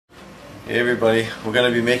Hey everybody, we're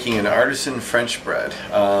going to be making an artisan French bread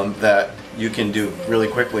that you can do really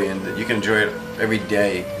quickly and that you can enjoy it every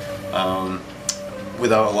day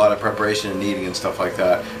without a lot of preparation and kneading and stuff like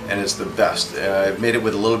that, and it's the best. I've made it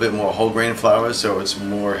with a little bit more whole grain flour so it's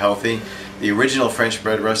more healthy. The original French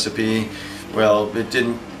bread recipe, well, it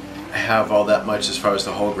didn't have all that much as far as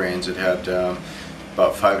the whole grains. It had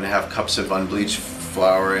about 5.5 cups of unbleached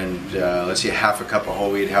flour and let's see, half a cup of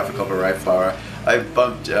whole wheat, half a cup of rye flour. I've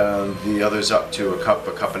bumped the others up to a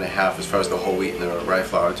cup and a half as far as the whole wheat and the rye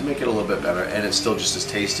flour to make it a little bit better, and it's still just as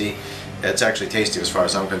tasty. It's actually tasty as far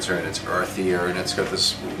as I'm concerned. It's earthier and it's got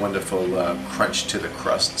this wonderful crunch to the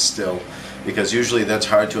crust still, because usually that's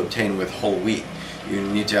hard to obtain with whole wheat. You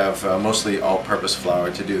need to have mostly all-purpose flour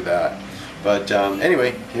to do that. But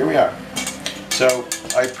anyway, here we are. So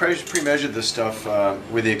I pre-measured this stuff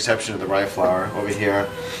with the exception of the rye flour over here.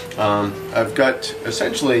 I've got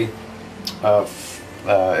essentially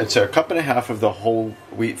it's a cup and a half of the whole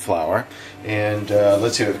wheat flour, and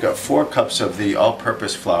let's see, we've got 4 cups of the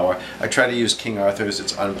all-purpose flour. I try to use King Arthur's.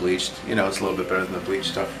 It's unbleached, you know, it's a little bit better than the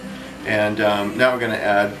bleached stuff. And now we're going to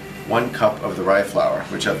add 1 cup of the rye flour,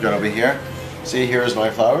 which I've got over here. See, here's my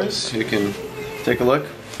flours. You can take a look.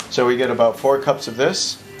 So we get about 4 cups of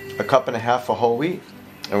this, a cup and a half of whole wheat,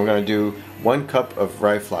 and we're going to do 1 cup of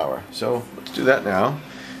rye flour. So let's do that now.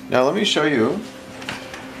 Now let me show you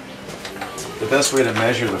the best way to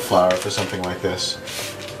measure the flour for something like this.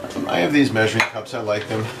 I have these measuring cups. I like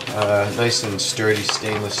them. Nice and sturdy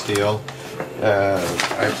stainless steel. I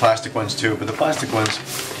have plastic ones too, but the plastic ones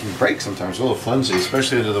can break sometimes, a little flimsy,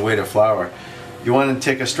 especially under the weight of flour. You want to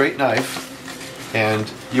take a straight knife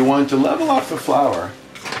and you want to level off the flour.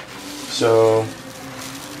 So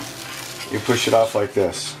you push it off like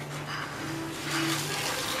this.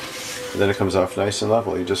 And then it comes off nice and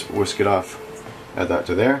level. You just whisk it off. Add that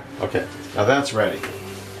to there. Okay, now that's ready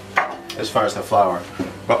as far as the flour.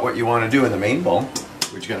 But what you want to do in the main bowl,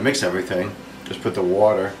 which you're going to mix everything, is put the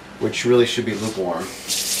water, which really should be lukewarm. And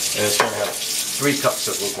it's going to have 3 cups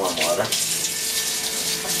of lukewarm water.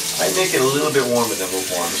 I make it a little bit warmer than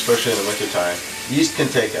lukewarm, especially in the winter time. Yeast can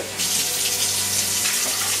take it.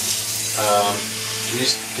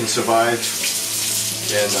 Yeast can survive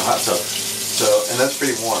in the hot tub. So, and that's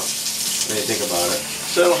pretty warm when you think about it.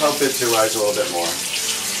 So it'll help it to rise a little bit more.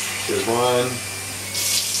 Here's 1,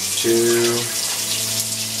 2,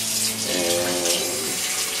 and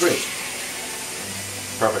 3.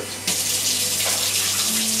 Perfect.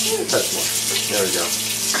 And a touch more. There we go.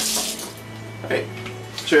 Okay.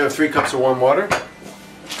 So you have 3 cups of warm water.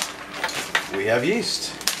 We have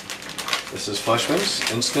yeast. This is Fleischmann's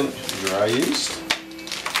instant dry yeast,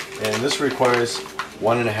 and this requires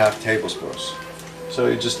 1.5 tablespoons. So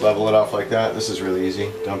you just level it off like that. This is really easy.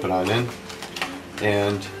 Dump it on in.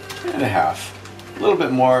 And 1.5. A little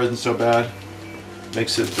bit more isn't so bad.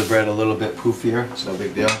 Makes the bread a little bit poofier. It's no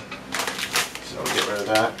big deal. So get rid of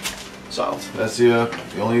that. Salt. That's the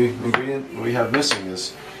only ingredient we have missing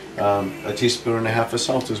is a 1.5 teaspoons of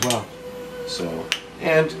salt as well. So,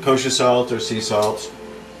 and kosher salt or sea salt.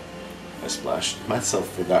 I splashed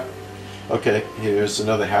myself with that. Okay, here's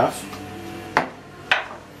another half.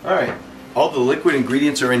 Alright. All the liquid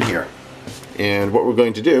ingredients are in here, and what we're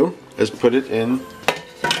going to do is put it in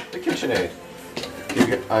the KitchenAid.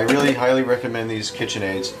 I really highly recommend these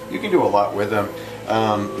KitchenAids. You can do a lot with them,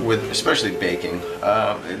 with especially baking.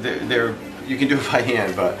 You can do it by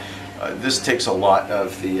hand, but this takes a lot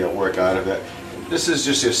of the work out of it. This is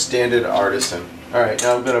just a standard artisan. Alright,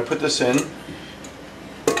 now I'm going to put this in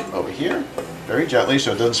over here very gently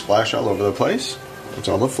so it doesn't splash all over the place. It's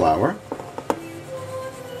all the flour.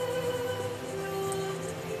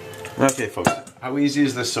 Okay folks, how easy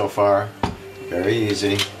is this so far? Very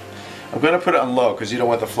easy. I'm going to put it on low because you don't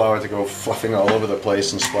want the flour to go fluffing all over the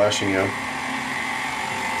place and splashing you.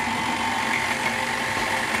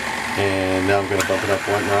 And now I'm going to bump it up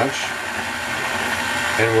 1 notch.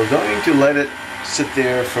 And we're going to let it sit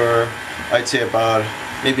there for, I'd say, about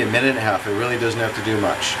maybe 1.5 minutes. It really doesn't have to do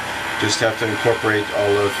much. Just have to incorporate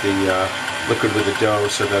all of the liquid with the dough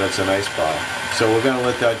so that it's a nice ball. So we're going to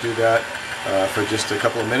let that do that for just a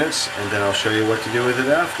couple of minutes, and then I'll show you what to do with it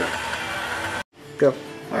after. Go.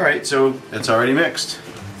 Alright, so it's already mixed.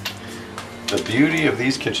 The beauty of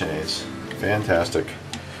these KitchenAids. Fantastic.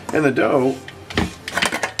 And the dough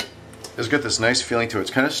has got this nice feeling to it. It's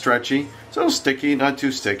kind of stretchy. It's a little sticky, not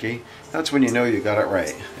too sticky. That's when you know you got it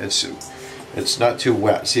right. It's not too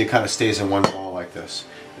wet. See, it kind of stays in one ball like this.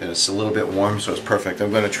 And it's a little bit warm, so it's perfect. I'm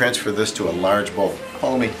going to transfer this to a large bowl.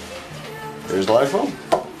 Follow me. There's the large bowl.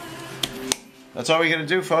 That's all we're going to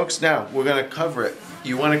do, folks. Now, we're going to cover it.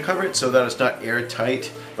 You want to cover it so that it's not airtight,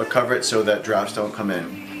 but cover it so that drops don't come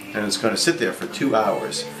in. and it's going to sit there for 2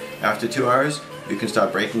 hours. After 2 hours, you can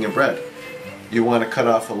start breaking your bread. You want to cut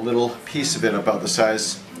off a little piece of it about the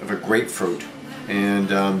size of a grapefruit, and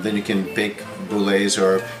then you can bake brulees,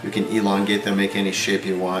 or you can elongate them, make any shape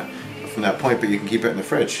you want from that point, but you can keep it in the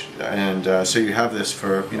fridge. And so you have this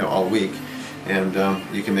for, you know, all week, and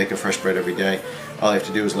you can make a fresh bread every day. All you have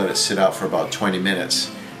to do is let it sit out for about 20 minutes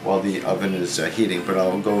while the oven is heating, but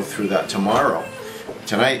I'll go through that tomorrow.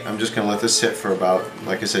 Tonight I'm just going to let this sit for about,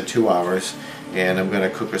 like I said, 2 hours, and I'm going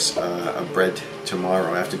to cook a bread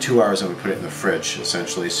tomorrow. After 2 hours I'm going to put it in the fridge,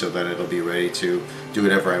 essentially, so that it'll be ready to do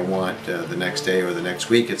whatever I want the next day or the next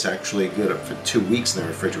week. It's actually good for 2 weeks in the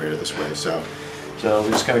refrigerator this way. So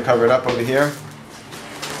we're just going to cover it up over here.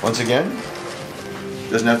 Once again,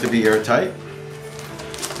 doesn't have to be airtight.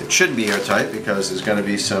 It should be airtight because there's going to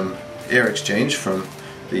be some air exchange from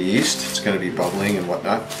the yeast. It's going to be bubbling and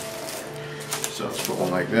whatnot. So let's put one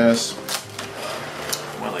like this,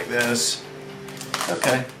 one like this.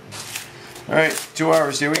 Okay. Alright, 2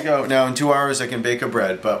 hours, here we go. Now in 2 hours I can bake a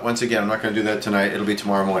bread, but once again I'm not going to do that tonight, it'll be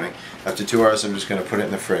tomorrow morning. After 2 hours I'm just going to put it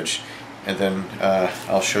in the fridge, and then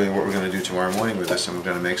I'll show you what we're going to do tomorrow morning with this, and we're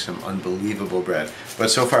going to make some unbelievable bread. But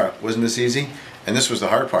so far, wasn't this easy? And this was the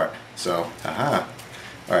hard part, so haha.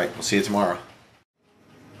 Alright, we'll see you tomorrow.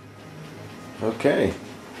 Okay,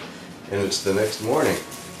 and it's the next morning,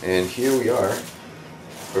 and here we are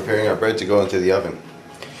preparing our bread to go into the oven.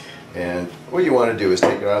 And what you want to do is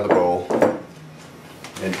take it out of the bowl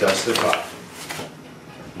and dust it off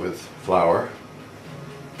with flour,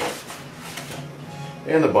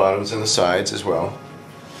 and the bottoms and the sides as well.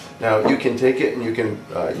 Now you can take it and you can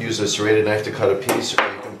use a serrated knife to cut a piece,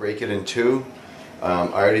 or you can break it in two. I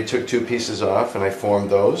already took 2 pieces off and I formed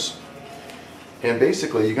those. And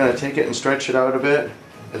basically you're going to take it and stretch it out a bit,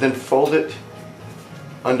 and then fold it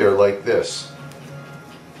under like this.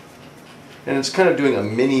 And it's kind of doing a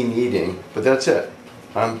mini kneading, but that's it.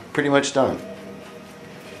 I'm pretty much done.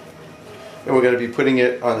 And we're going to be putting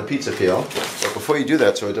it on the pizza peel. But before you do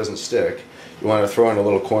that, so it doesn't stick, you want to throw in a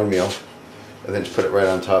little cornmeal and then just put it right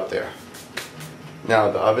on top there. Now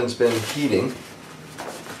the oven's been heating,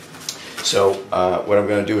 so what I'm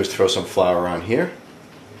going to do is throw some flour on here,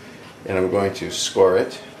 and I'm going to score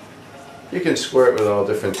it. You can score it with all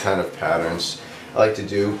different kind of patterns. I like to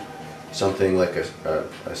do something like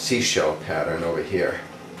a seashell pattern over here.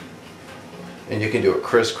 And you can do a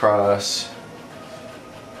crisscross,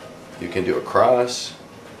 you can do a cross,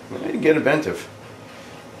 and get inventive.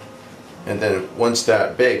 And then once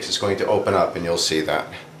that bakes, it's going to open up and you'll see that.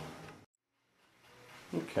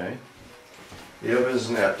 Okay. The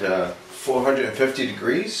oven's at 450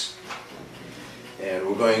 degrees, and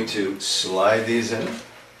we're going to slide these in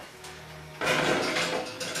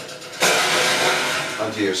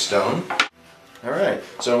onto your stone. Alright,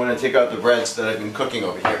 so I'm going to take out the breads that I've been cooking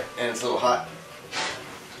over here, and it's a little hot.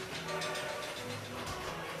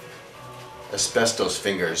 Asbestos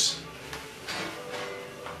fingers.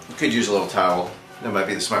 You could use a little towel, that might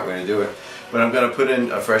be the smart way to do it. But I'm going to put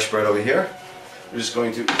in a fresh bread over here. I'm just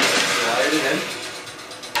going to slide it in.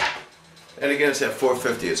 And again, it's at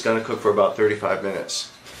 450, it's going to cook for about 35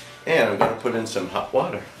 minutes. And I'm going to put in some hot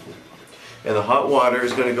water. And the hot water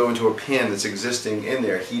is going to go into a pan that's existing in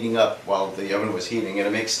there, heating up while the oven was heating, and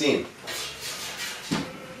it makes steam.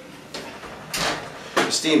 The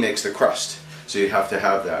steam makes the crust, so you have to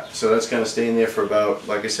have that. So that's going to stay in there for about,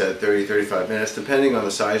 like I said, 30-35 minutes, depending on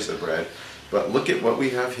the size of the bread. But look at what we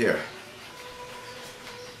have here.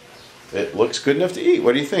 It looks good enough to eat.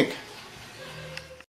 What do you think?